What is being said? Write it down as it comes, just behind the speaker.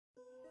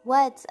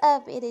What's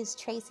up? It is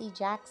Tracy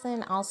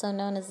Jackson, also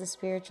known as the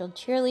Spiritual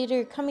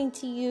Cheerleader, coming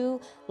to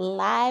you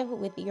live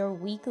with your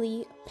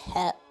weekly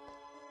pep.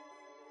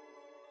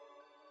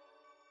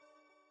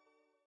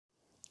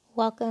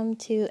 Welcome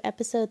to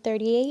episode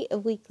 38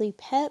 of Weekly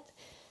Pep.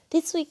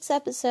 This week's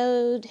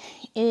episode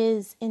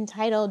is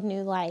entitled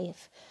New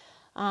Life.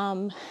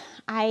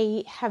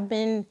 I have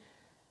been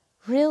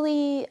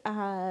really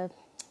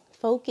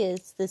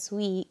focused this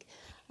week,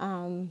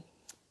 given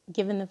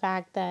the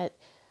fact that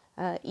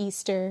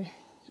Easter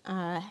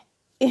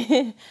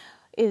is,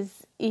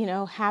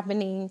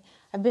 happening.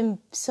 I've been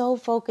so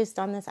focused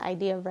on this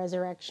idea of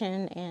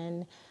resurrection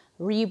and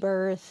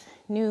rebirth,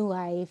 new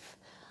life,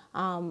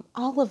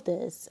 all of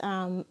this.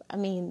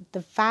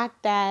 The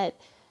fact that,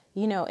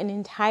 an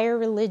entire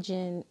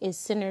religion is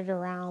centered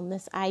around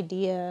this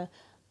idea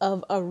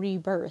of a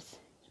rebirth,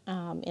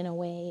 in a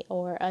way,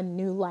 or a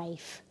new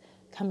life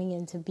coming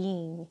into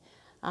being,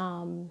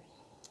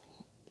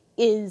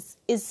 is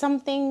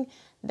something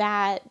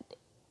that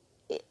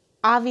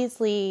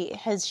obviously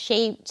has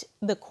shaped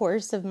the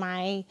course of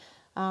my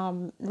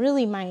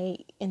my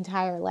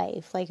entire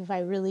life. Like, if I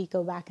really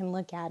go back and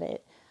look at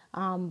it,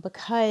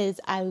 because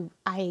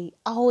I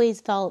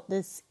always felt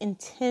this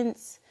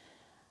intense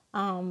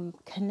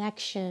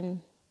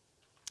connection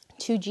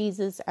to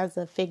Jesus as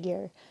a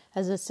figure,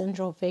 as a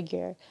central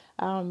figure.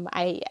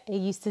 I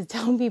used to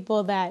tell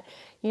people that,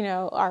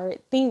 or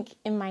think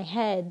in my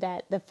head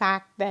that the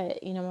fact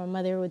that, my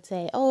mother would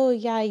say, "Oh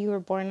yeah, you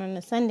were born on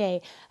a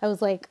Sunday." I was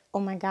like, "Oh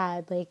my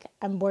God, like,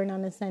 I'm born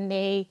on a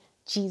Sunday.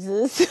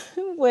 Jesus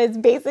was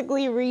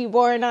basically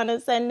reborn on a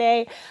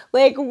Sunday.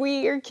 Like,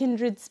 we are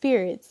kindred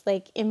spirits."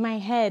 Like, in my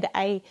head,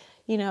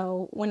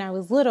 when I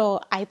was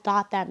little, I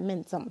thought that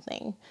meant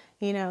something,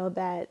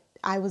 that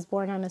I was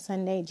born on a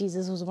Sunday,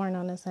 Jesus was born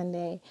on a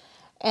Sunday.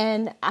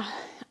 And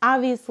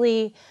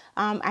obviously,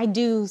 I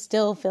do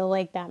still feel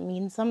like that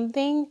means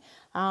something.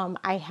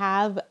 I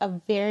have a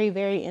very,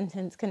 very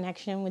intense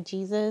connection with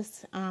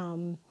Jesus.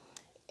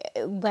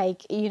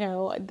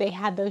 They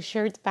had those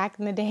shirts back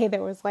in the day that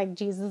was like,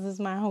 "Jesus is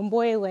my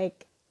homeboy."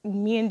 Like,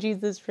 me and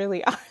Jesus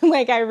really are.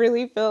 Like, I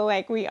really feel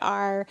like we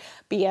are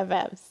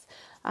BFFs.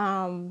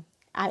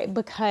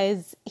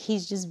 Because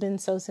he's just been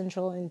so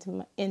central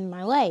in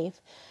my life.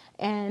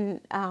 And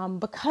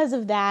because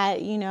of that,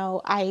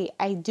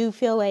 I do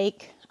feel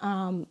like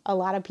a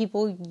lot of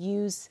people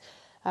use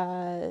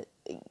him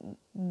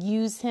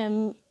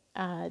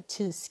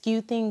to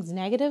skew things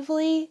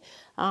negatively,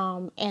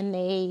 and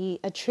they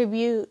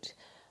attribute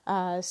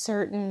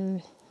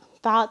certain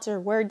thoughts or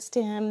words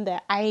to him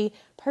that I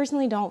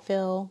personally don't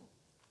feel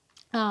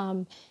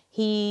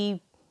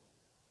he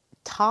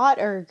taught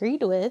or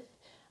agreed with.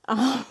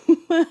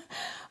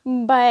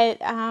 But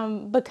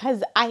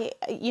because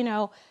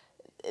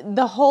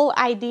the whole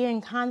idea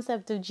and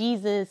concept of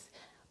Jesus,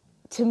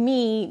 to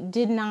me,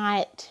 did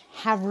not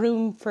have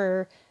room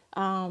for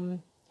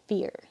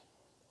fear.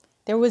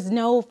 There was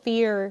no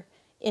fear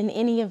in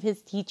any of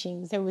his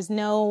teachings. There was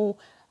no,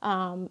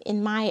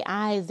 in my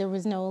eyes, there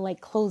was no like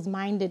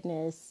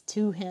closed-mindedness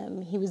to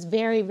him. He was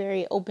very,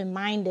 very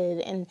open-minded.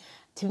 And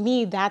to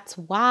me, that's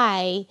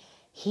why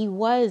he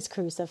was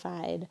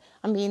crucified.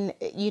 I mean,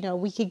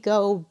 we could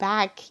go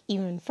back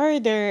even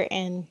further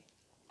and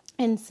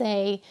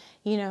say,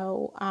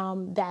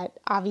 that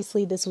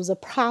obviously this was a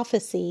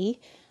prophecy,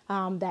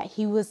 that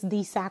he was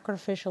the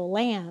sacrificial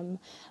lamb,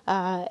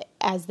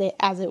 as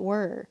it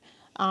were.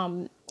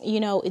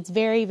 It's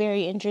very,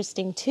 very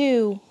interesting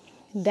too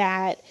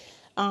that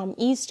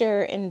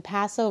Easter and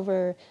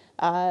Passover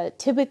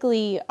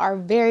typically are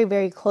very,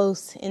 very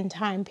close in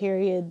time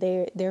period.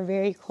 They're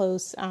very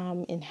close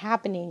in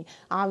happening.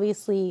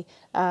 Obviously,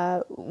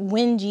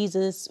 when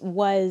Jesus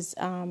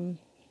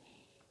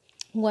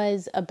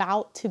was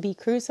about to be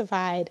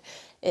crucified,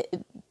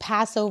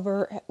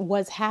 Passover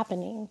was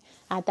happening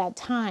at that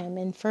time.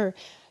 And for,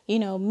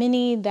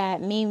 many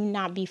that may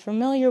not be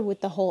familiar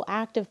with the whole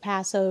act of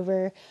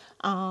Passover,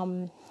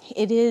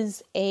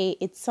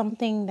 it's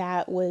something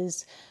that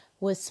was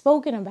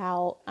spoken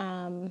about,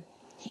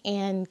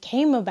 and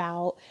came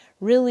about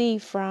really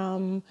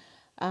from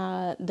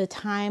the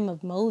time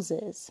of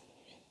Moses.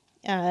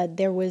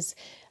 There was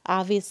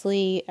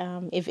obviously,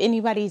 if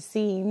anybody's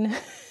seen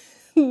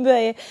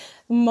the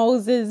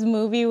Moses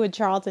movie with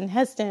Charlton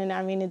Heston,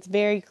 I mean, it's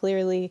very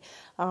clearly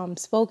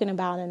spoken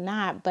about in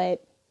that.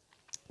 But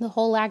the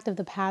whole act of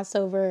the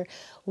Passover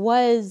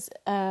was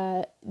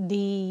one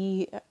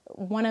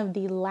of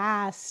the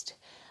last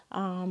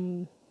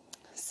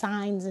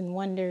signs and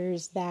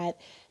wonders that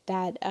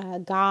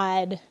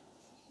God,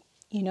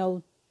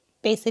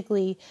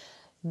 basically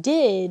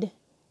did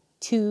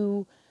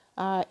to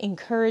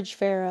encourage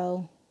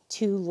Pharaoh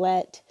to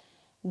let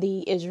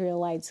the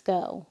Israelites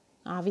go.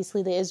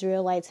 Obviously, the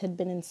Israelites had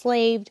been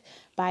enslaved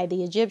by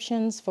the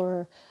Egyptians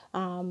for,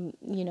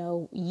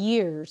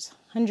 years,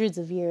 hundreds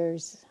of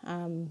years,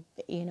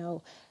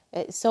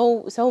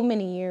 so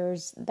many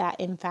years that,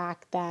 in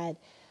fact, that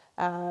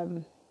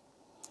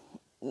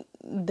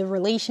the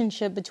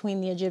relationship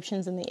between the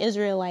Egyptians and the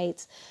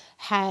Israelites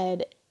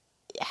had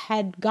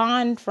had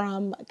gone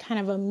from kind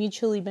of a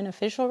mutually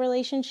beneficial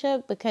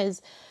relationship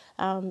because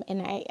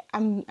and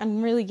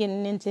I'm really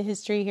getting into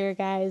history here,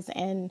 guys,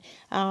 and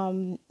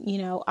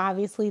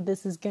obviously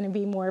this is going to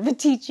be more of a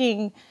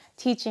teaching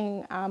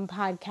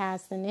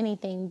podcast than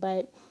anything,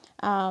 but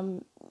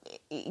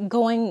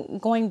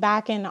going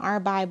back in our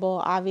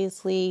Bible,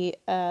 obviously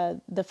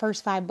the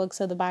first 5 books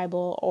of the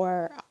Bible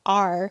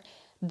are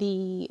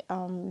the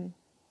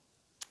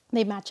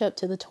they match up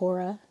to the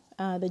Torah,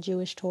 the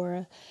Jewish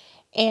Torah,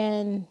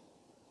 and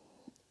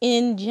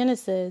in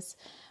Genesis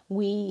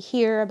we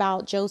hear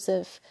about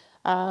Joseph,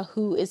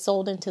 who is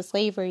sold into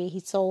slavery.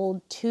 He's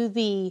sold to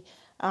the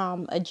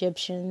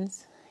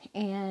Egyptians,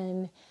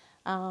 and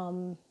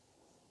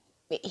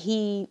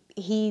he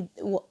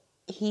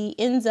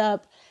ends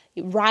up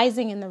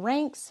rising in the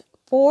ranks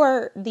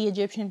for the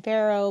Egyptian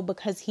Pharaoh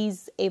because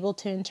he's able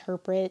to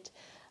interpret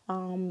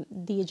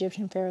the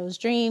Egyptian Pharaoh's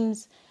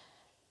dreams.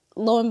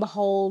 Lo and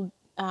behold,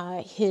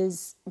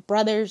 his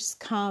brothers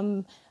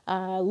come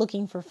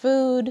looking for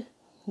food.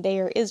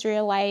 They are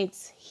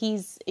Israelites.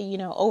 He's,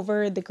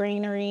 over the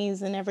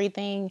granaries and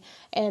everything.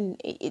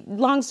 And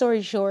long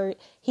story short,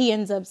 he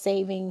ends up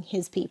saving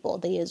his people,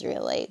 the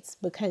Israelites,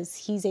 because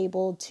he's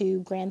able to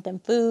grant them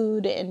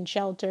food and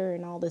shelter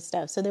and all this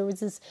stuff. So there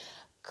was this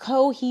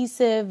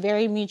cohesive,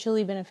 very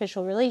mutually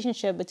beneficial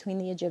relationship between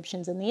the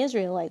Egyptians and the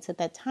Israelites at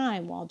that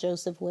time while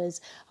Joseph was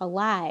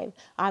alive.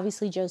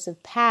 Obviously,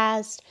 Joseph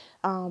passed.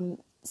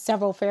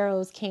 Several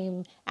pharaohs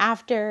came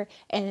after,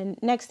 and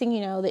next thing you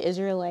know, the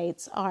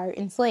Israelites are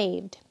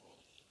enslaved.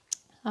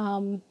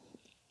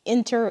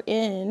 Enter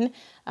in,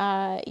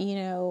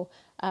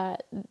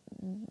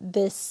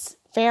 this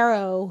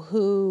pharaoh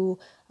who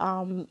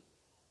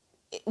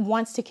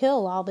wants to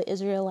kill all the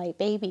Israelite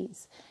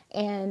babies,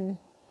 and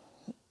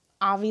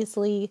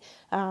obviously,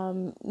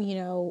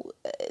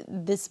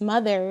 this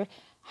mother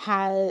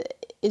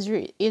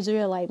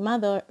Israelite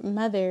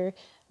mother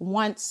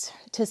wants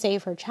to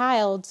save her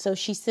child, so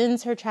she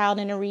sends her child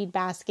in a reed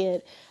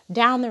basket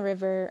down the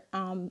river,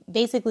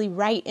 basically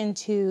right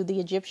into the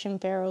Egyptian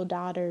pharaoh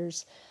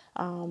daughter's,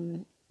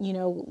 little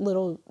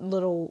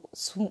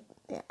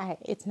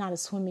it's not a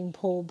swimming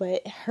pool,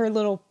 but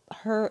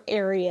her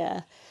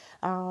area,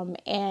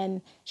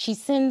 and she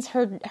sends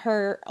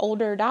her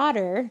older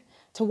daughter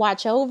to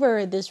watch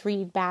over this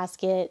reed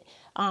basket,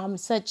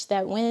 such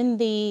that when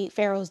the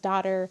Pharaoh's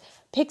daughter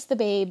picks the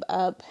babe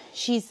up,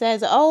 she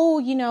says,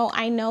 "Oh,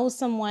 I know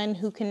someone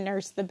who can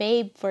nurse the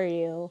babe for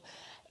you."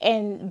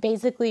 And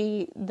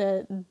basically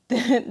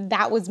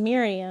that was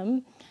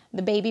Miriam.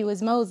 The baby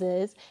was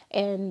Moses,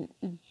 and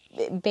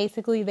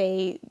basically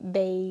the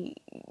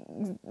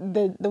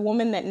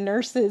woman that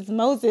nurses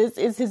Moses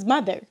is his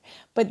mother.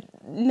 But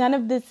none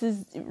of this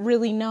is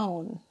really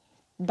known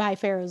by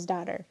Pharaoh's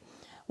daughter.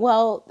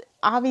 Well,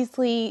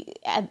 obviously,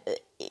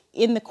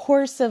 in the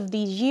course of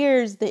these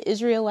years, the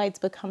Israelites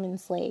become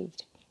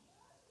enslaved.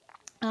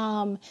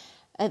 There's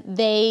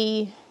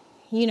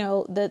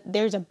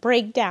a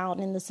breakdown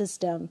in the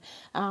system,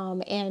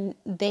 and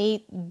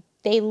they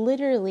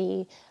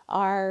literally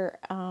are,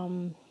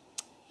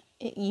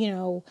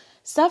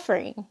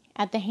 suffering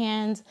at the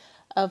hands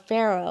of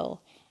Pharaoh.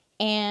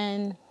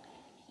 And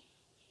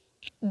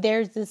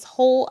there's this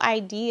whole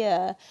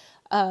idea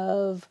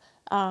of,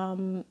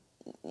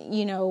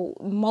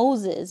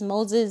 Moses,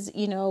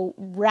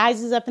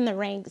 rises up in the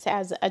ranks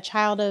as a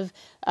child of,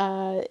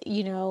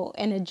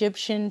 an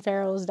Egyptian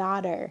Pharaoh's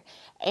daughter.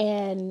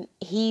 And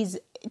he's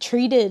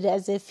treated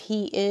as if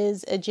he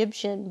is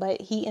Egyptian,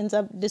 but he ends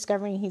up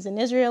discovering he's an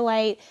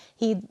Israelite.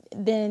 He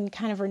then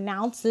kind of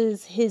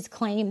renounces his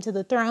claim to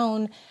the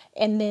throne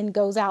and then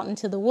goes out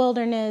into the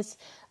wilderness,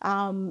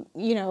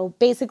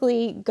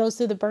 basically goes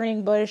through the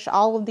burning bush,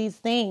 all of these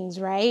things,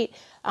 right?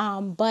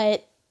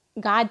 But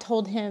God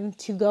told him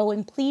to go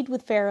and plead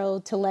with Pharaoh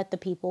to let the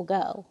people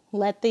go,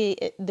 let the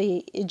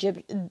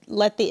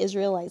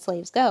Israelite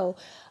slaves go.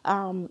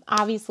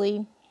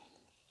 Obviously,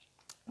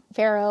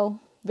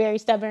 Pharaoh, very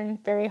stubborn,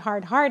 very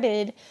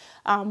hard-hearted,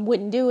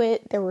 wouldn't do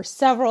it. There were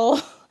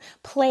several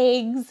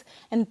plagues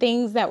and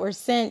things that were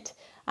sent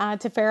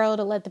to Pharaoh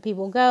to let the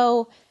people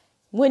go.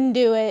 Wouldn't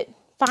do it.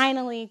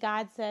 Finally,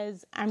 God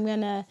says, "I'm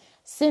going to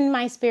send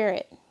my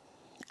spirit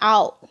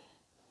out.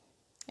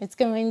 It's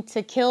going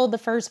to kill the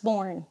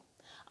firstborn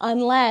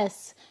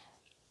unless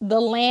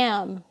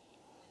the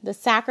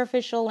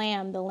sacrificial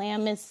lamb, the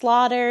lamb is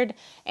slaughtered,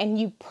 and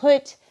you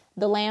put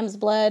the lamb's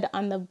blood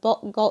on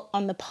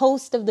the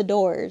post of the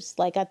doors,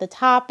 like at the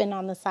top and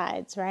on the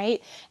sides,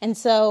 right?" And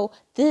so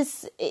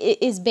this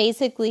is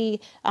basically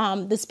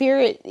the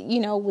spirit,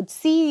 would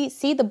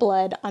see the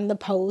blood on the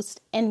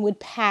post and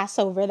would pass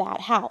over that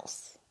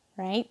house,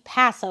 right?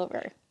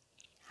 Passover.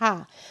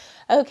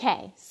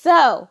 Okay,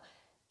 so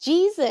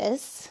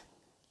Jesus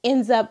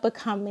ends up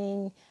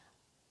becoming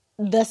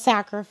the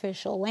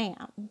sacrificial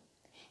lamb.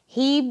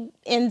 He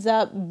ends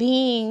up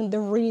being the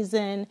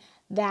reason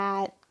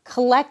that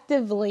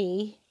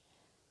collectively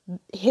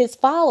his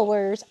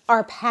followers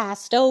are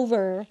passed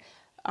over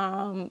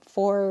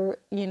for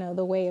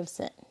the way of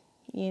sin.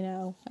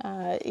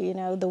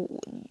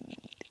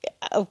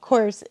 of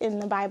course, in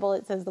the Bible,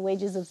 it says the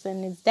wages of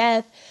sin is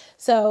death.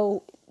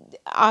 So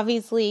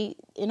obviously,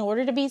 in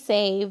order to be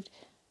saved,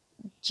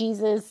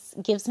 Jesus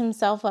gives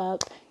himself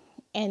up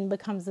and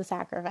becomes the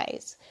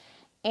sacrifice.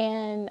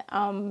 And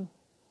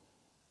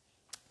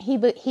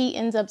he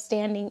ends up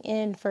standing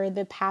in for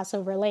the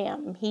Passover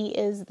lamb. He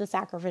is the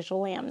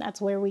sacrificial lamb.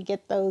 That's where we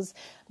get those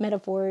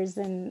metaphors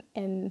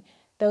and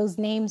those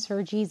names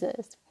for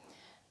Jesus.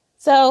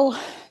 So,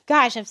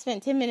 gosh, I've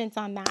spent 10 minutes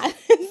on that.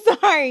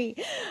 Sorry.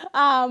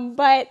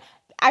 But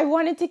I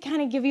wanted to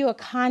kind of give you a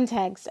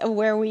context of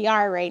where we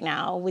are right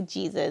now with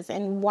Jesus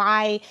and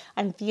why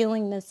I'm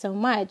feeling this so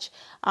much.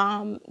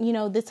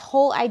 This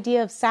whole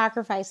idea of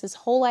sacrifice, this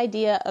whole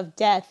idea of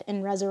death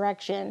and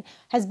resurrection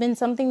has been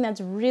something that's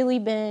really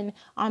been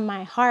on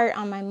my heart,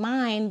 on my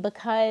mind,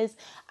 because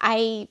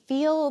I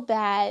feel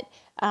that,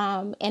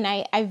 and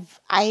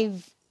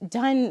I've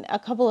done a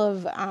couple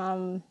of,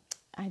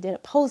 I did a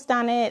post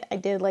on it. I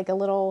did like a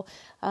little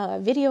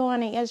video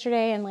on it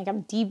yesterday, and like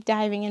I'm deep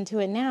diving into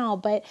it now.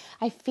 But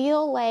I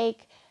feel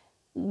like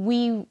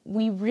we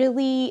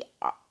really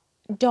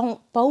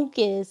don't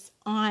focus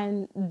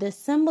on the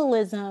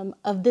symbolism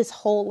of this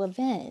whole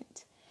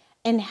event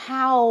and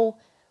how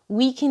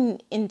we can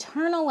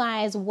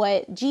internalize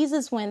what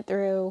Jesus went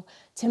through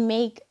to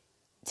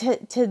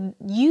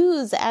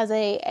use as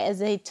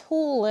a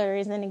tool or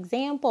as an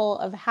example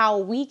of how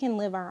we can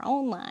live our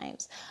own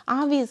lives.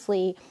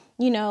 Obviously,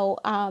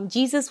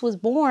 Jesus was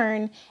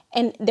born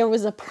and there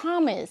was a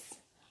promise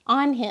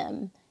on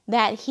him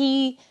that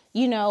he,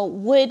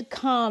 would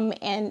come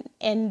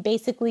and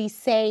basically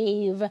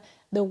save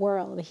the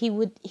world. He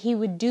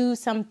would do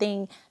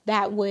something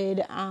that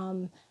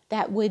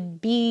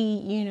would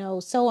be,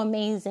 so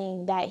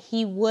amazing that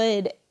he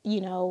would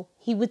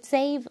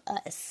save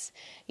us,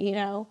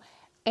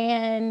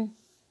 and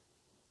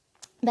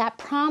that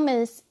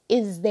promise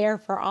is there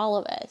for all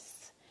of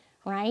us,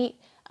 right?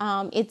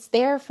 It's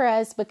there for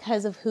us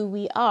because of who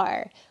we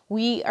are.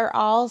 We are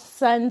all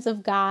sons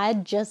of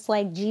God, just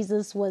like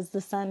Jesus was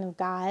the Son of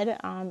God.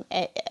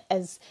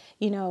 As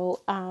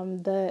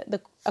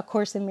the A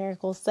Course in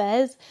Miracles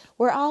says,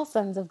 we're all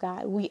sons of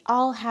God. We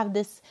all have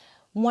this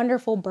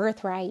wonderful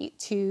birthright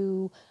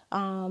to,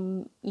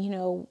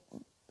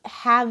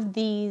 have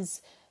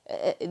these,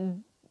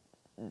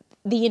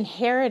 the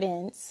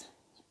inheritance,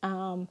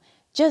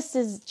 just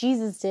as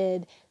Jesus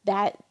did,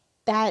 that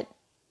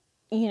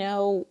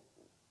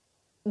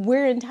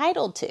we're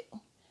entitled to.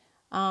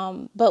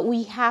 But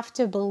we have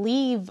to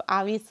believe,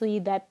 obviously,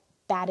 that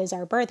is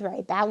our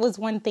birthright. That was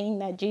one thing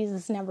that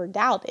Jesus never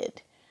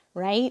doubted,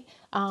 right?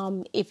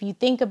 If you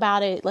think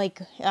about it,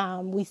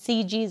 we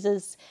see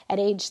Jesus at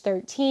age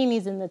 13,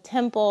 he's in the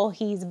temple.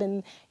 He's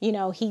been, he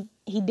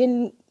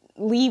didn't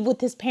leave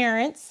with his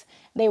parents.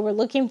 They were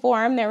looking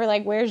for him. They were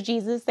like, where's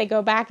Jesus? They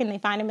go back and they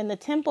find him in the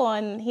temple.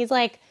 And he's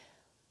like,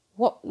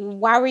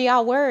 why were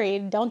y'all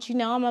worried? Don't you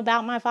know I'm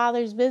about my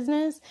Father's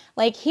business?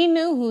 Like, he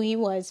knew who he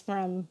was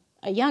from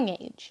a young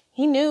age.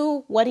 He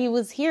knew what he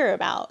was here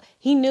about.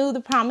 He knew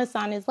the promise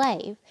on his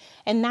life.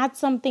 And that's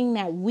something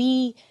that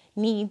we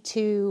need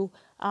to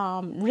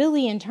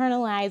really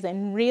internalize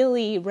and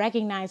really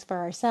recognize for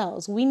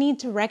ourselves. We need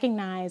to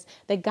recognize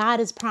that God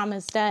has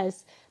promised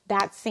us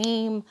that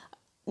same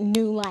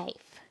new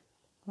life,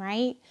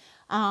 right?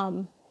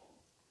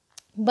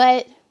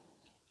 But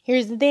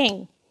here's the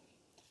thing.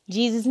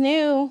 Jesus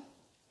knew,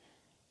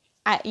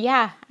 I'm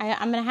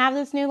going to have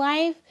this new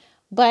life,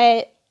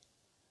 but,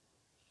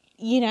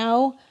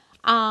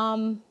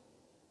 I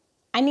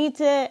need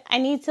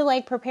to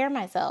like prepare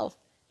myself.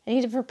 I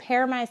need to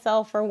prepare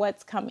myself for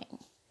what's coming,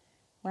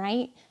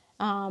 right?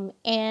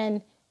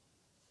 And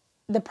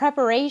the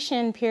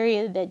preparation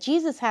period that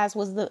Jesus has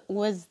was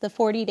the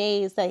 40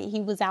 days that he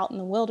was out in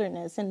the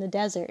wilderness, in the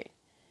desert,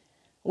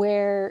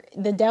 where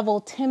the devil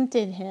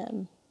tempted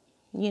him.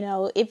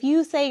 If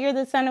you say you're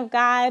the Son of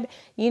God,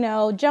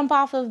 jump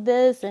off of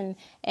this and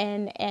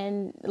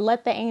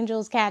let the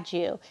angels catch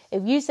you.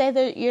 If you say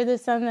that you're the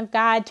Son of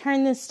God,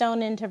 turn this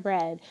stone into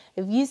bread.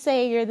 If you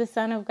say you're the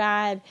Son of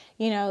God,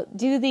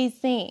 do these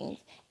things.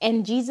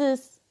 And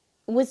Jesus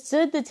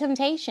withstood the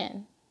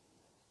temptation.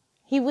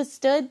 He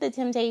withstood the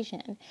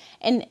temptation.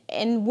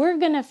 And we're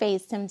going to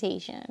face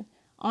temptation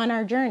on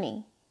our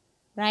journey,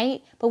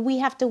 right? But we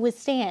have to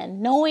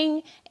withstand,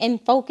 knowing and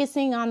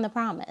focusing on the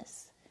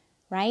promise.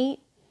 Right?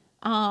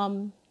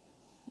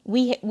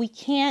 We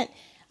can't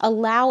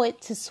allow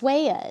it to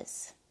sway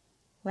us,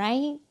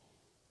 right?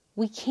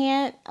 We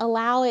can't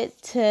allow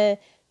it to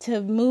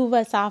move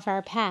us off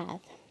our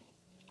path.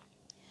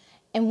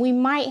 And we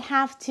might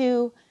have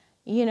to,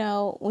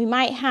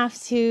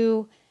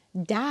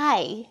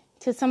 die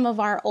to some of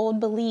our old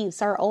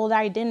beliefs, our old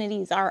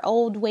identities, our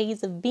old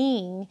ways of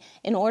being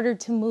in order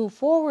to move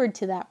forward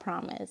to that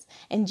promise.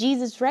 And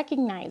Jesus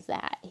recognized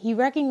that. He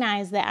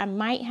recognized that I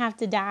might have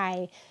to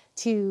die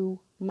to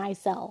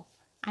myself.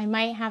 I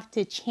might have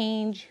to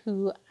change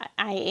who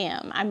I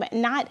am. I might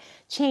not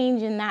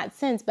change in that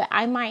sense, but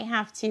I might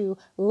have to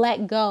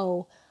let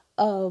go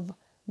of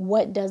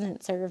what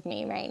doesn't serve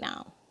me right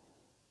now,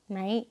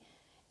 right?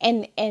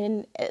 And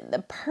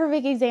the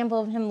perfect example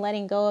of him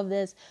letting go of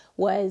this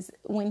was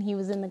when he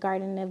was in the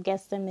Garden of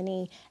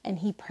Gethsemane and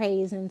he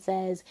prays and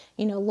says,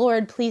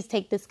 Lord, please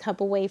take this cup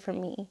away from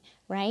me,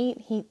 right?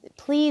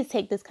 Please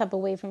take this cup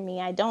away from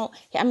me.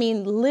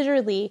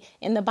 Literally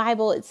in the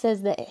Bible, it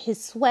says that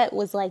his sweat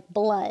was like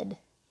blood,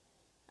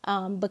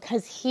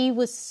 because he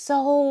was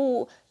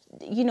so,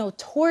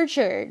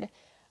 tortured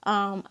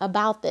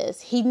about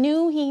this. He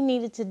knew he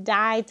needed to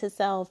die to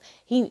self.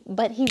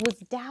 But he was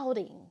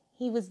doubting.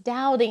 He was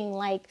doubting,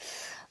 like,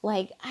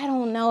 I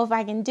don't know if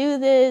I can do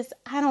this.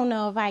 I don't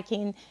know if I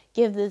can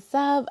give this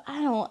up.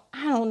 I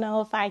don't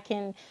know if I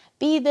can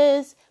be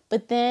this.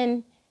 But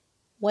then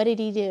what did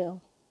he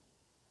do?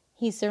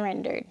 He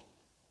surrendered.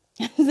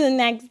 The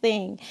next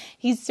thing.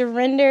 He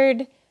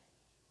surrendered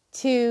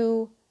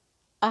to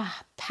a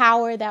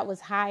power that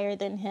was higher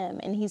than him.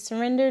 And he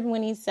surrendered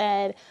when he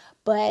said,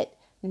 but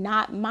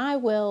not my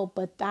will,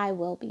 but thy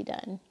will be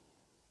done.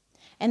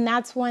 And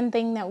that's one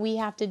thing that we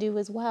have to do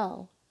as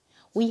well.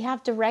 We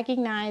have to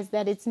recognize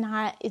that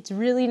it's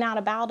really not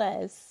about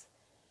us.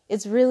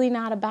 It's really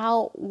not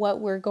about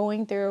what we're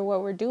going through or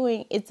what we're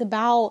doing. It's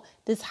about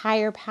this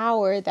higher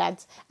power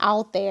that's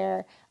out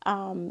there,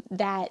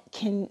 that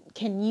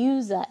can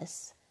use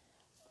us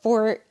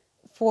for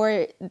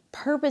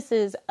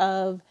purposes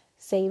of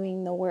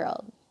saving the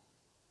world.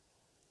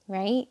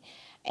 Right?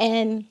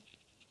 And,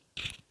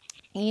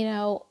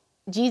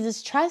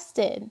 Jesus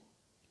trusted.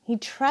 He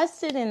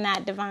trusted in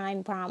that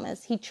divine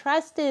promise. He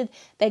trusted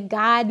that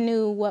God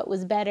knew what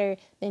was better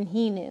than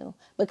he knew.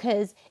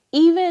 Because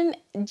even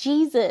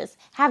Jesus,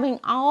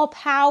 having all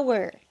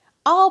power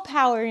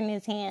in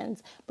his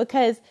hands,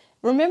 because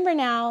remember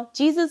now,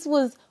 Jesus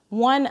was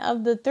one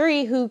of the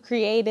three who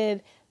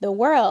created the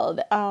world,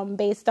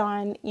 based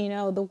on,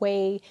 the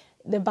way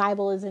the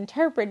Bible is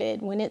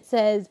interpreted. When it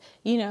says,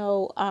 in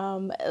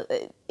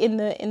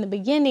the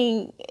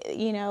beginning,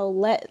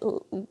 let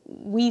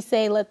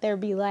there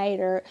be light,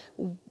 or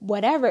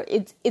whatever.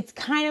 It's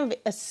kind of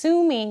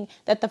assuming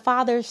that the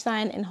Father,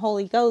 Son, and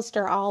Holy Ghost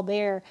are all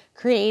there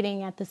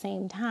creating at the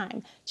same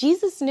time.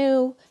 Jesus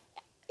knew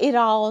it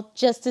all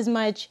just as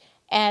much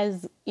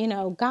as,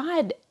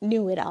 God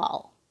knew it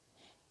all.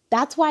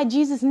 That's why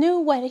Jesus knew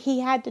what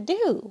he had to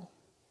do.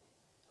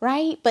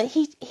 Right? But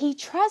he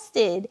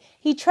trusted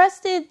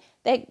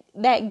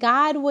that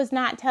God was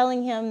not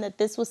telling him that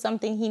this was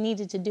something he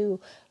needed to do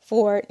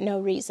for no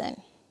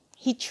reason.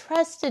 He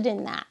trusted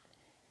in that.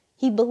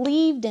 He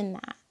believed in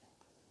that.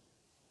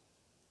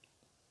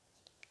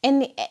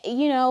 And,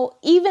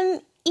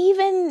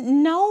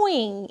 even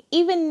knowing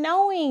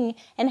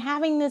and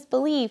having this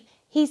belief,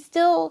 he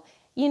still,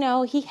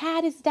 he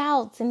had his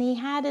doubts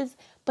and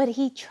but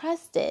he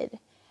trusted.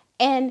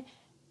 And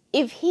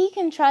if he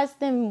can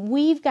trust, then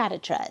we've got to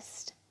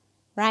trust,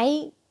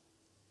 right?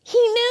 He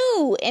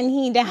knew and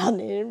he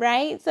doubted,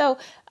 right? So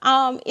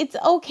it's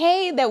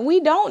okay that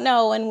we don't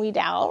know and we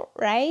doubt,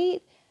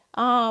 right?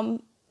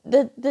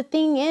 The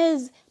thing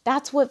is,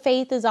 that's what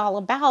faith is all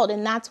about.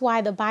 And that's why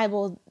the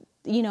Bible,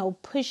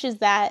 pushes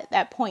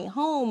that point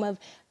home of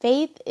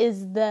faith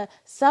is the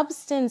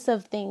substance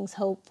of things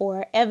hoped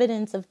for,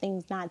 evidence of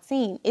things not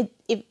seen.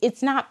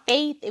 It's not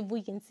faith if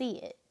we can see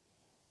it.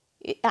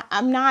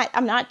 I'm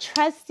not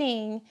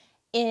trusting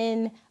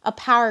in a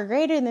power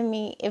greater than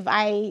me if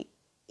I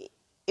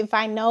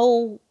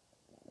know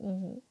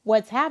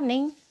what's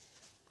happening.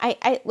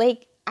 I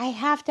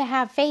have to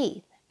have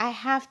faith. I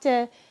have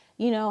to,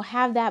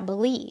 have that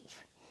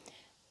belief.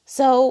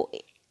 So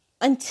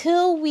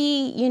until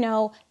we,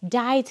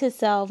 die to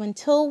self,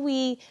 until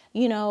we,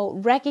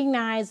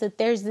 recognize that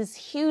there's this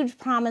huge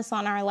promise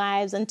on our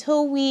lives,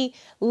 until we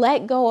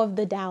let go of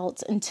the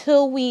doubts,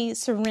 until we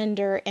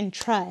surrender and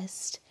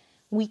trust,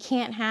 we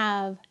can't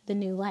have the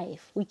new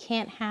life. We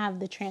can't have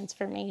the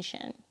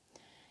transformation.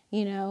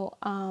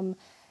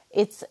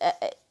 It's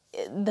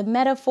the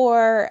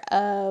metaphor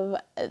of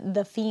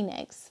the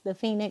phoenix. The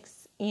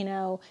phoenix,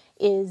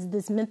 is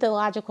this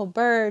mythological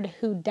bird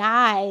who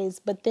dies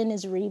but then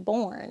is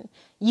reborn.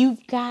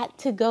 You've got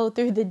to go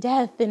through the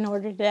death in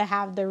order to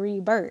have the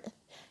rebirth.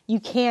 You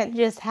can't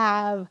just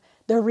have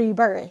the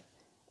rebirth.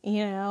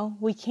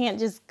 We can't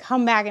just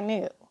come back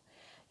anew.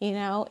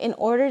 In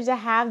order to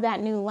have that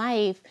new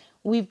life,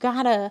 we've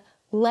got to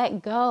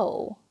let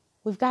go.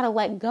 We've got to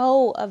let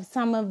go of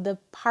some of the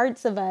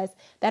parts of us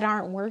that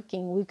aren't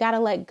working. We've got to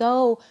let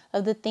go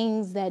of the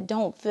things that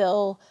don't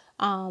feel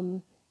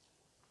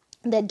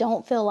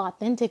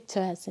authentic to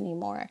us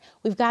anymore.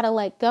 We've got to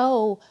let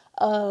go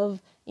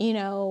of,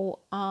 the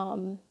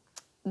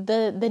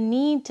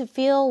need to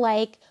feel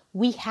like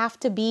we have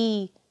to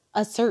be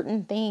a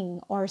certain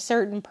thing or a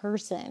certain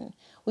person.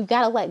 We've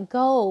got to let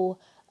go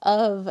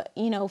of,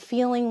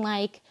 feeling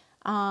like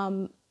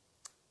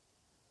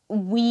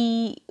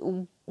we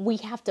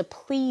have to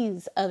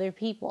please other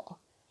people.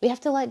 We have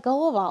to let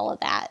go of all of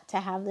that to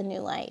have the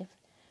new life.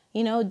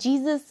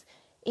 Jesus,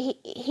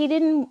 he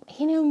didn't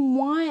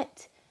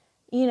want,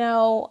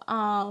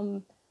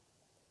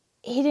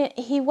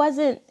 he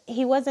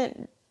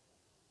wasn't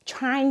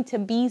trying to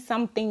be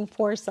something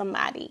for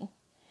somebody.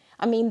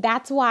 I mean,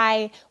 that's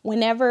why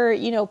whenever,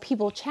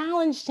 people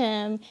challenged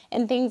him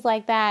and things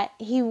like that,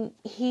 he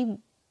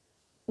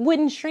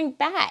wouldn't shrink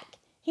back.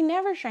 He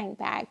never shrank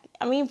back.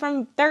 I mean,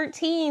 from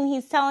 13,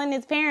 he's telling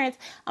his parents,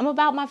 I'm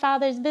about my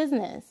Father's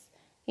business.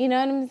 You know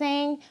what I'm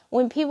saying?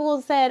 When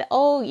people said,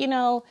 oh,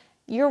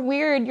 you're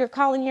weird, you're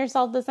calling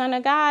yourself the Son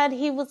of God,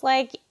 he was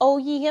like, oh,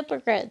 ye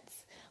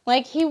hypocrites.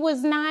 Like, he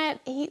was like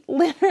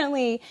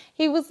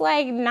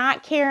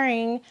not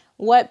caring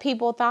what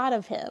people thought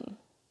of him.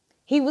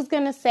 He was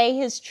going to say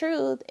his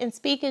truth and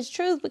speak his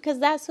truth because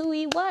that's who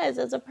he was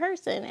as a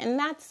person. And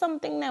that's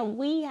something that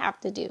we have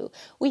to do.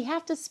 We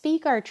have to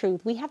speak our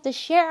truth. We have to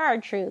share our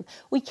truth.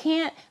 We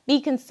can't be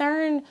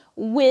concerned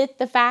with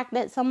the fact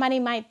that somebody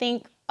might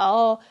think,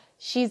 oh,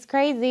 she's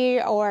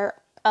crazy, or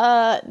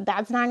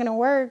that's not going to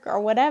work, or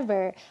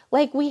whatever.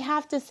 Like, we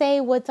have to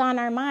say what's on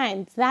our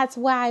minds. That's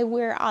why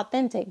we're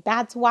authentic.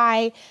 That's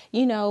why,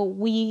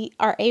 we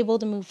are able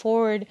to move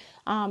forward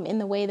in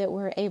the way that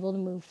we're able to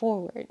move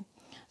forward.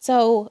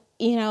 So,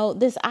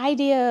 this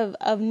idea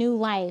of new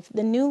life,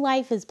 the new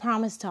life is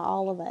promised to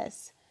all of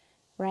us,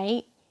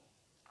 right?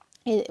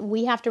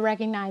 We have to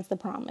recognize the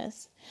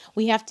promise.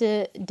 We have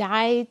to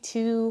die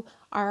to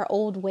our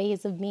old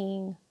ways of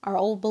being, our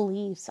old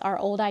beliefs, our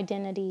old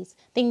identities,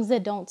 things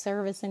that don't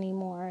serve us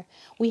anymore.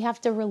 We have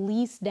to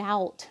release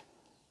doubt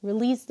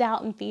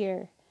and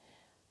fear,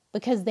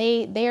 because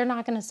they are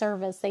not going to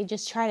serve us. They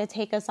just try to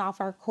take us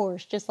off our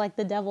course, just like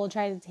the devil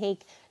tried to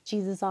take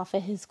Jesus off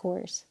of his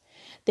course.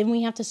 Then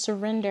we have to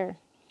surrender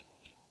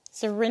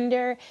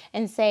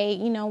and say,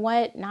 you know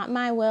what? Not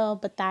my will,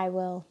 but thy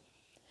will.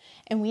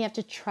 And we have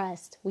to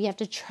trust. We have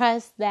to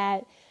trust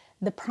that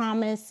the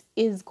promise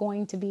is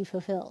going to be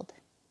fulfilled.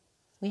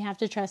 We have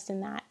to trust in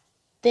that.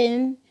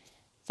 Then,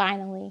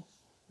 finally,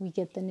 we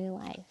get the new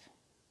life.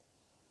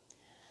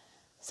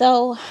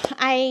 So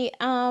I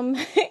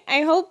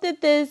I hope that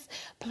this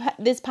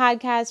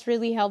podcast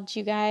really helped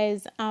you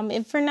guys.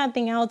 If for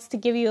nothing else, to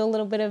give you a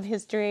little bit of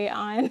history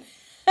on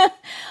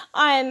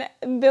on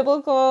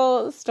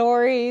biblical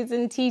stories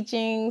and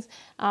teachings,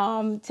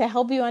 to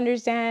help you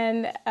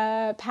understand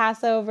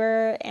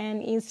Passover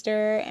and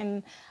Easter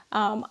and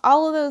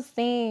all of those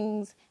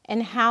things,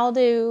 and how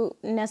to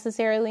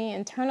necessarily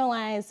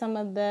internalize some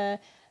of the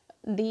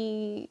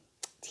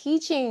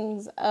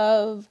teachings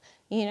of,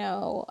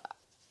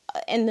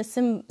 and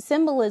the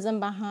symbolism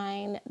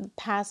behind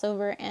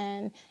Passover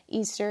and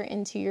Easter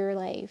into your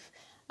life.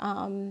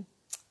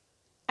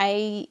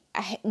 I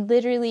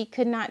literally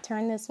could not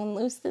turn this one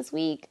loose this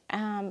week,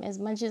 as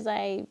much as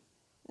I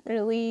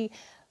really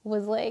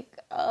was like,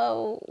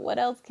 oh, what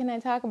else can I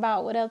talk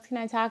about? What else can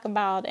I talk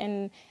about?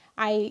 And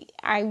I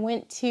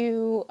went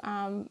to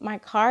my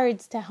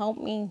cards to help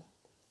me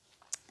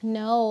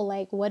know,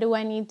 like, what do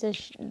I need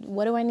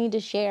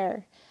to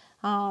share?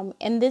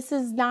 And this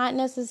is not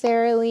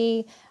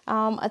necessarily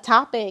a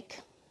topic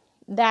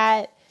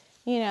that,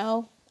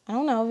 I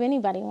don't know if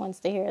anybody wants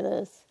to hear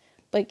this,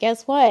 but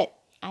guess what?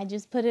 I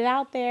just put it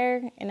out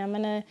there, and I'm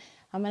gonna,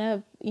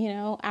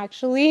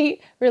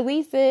 actually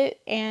release it,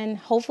 and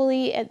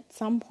hopefully at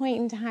some point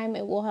in time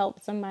it will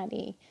help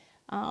somebody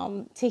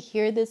to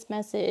hear this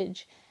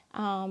message,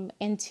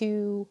 and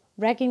to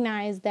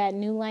recognize that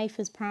new life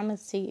is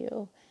promised to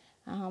you.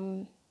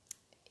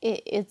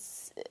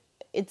 It's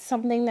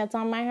something that's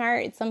on my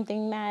heart. It's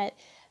something that,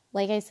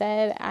 like I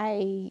said,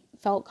 I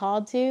felt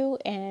called to,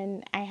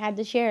 and I had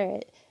to share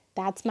it.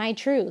 That's my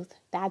truth.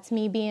 That's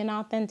me being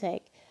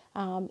authentic.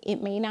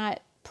 It may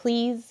not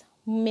please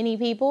many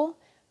people,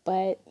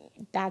 but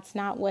that's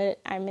not what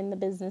I'm in the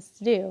business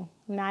to do.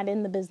 I'm not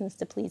in the business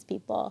to please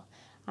people.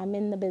 I'm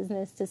in the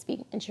business to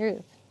speak the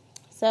truth.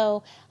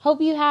 So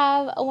hope you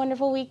have a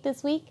wonderful week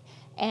this week,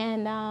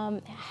 and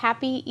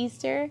happy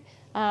Easter.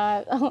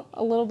 A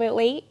little bit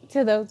late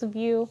to those of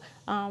you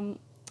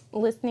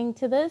listening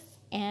to this,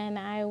 and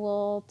I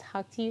will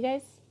talk to you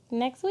guys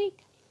next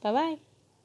week. Bye-bye.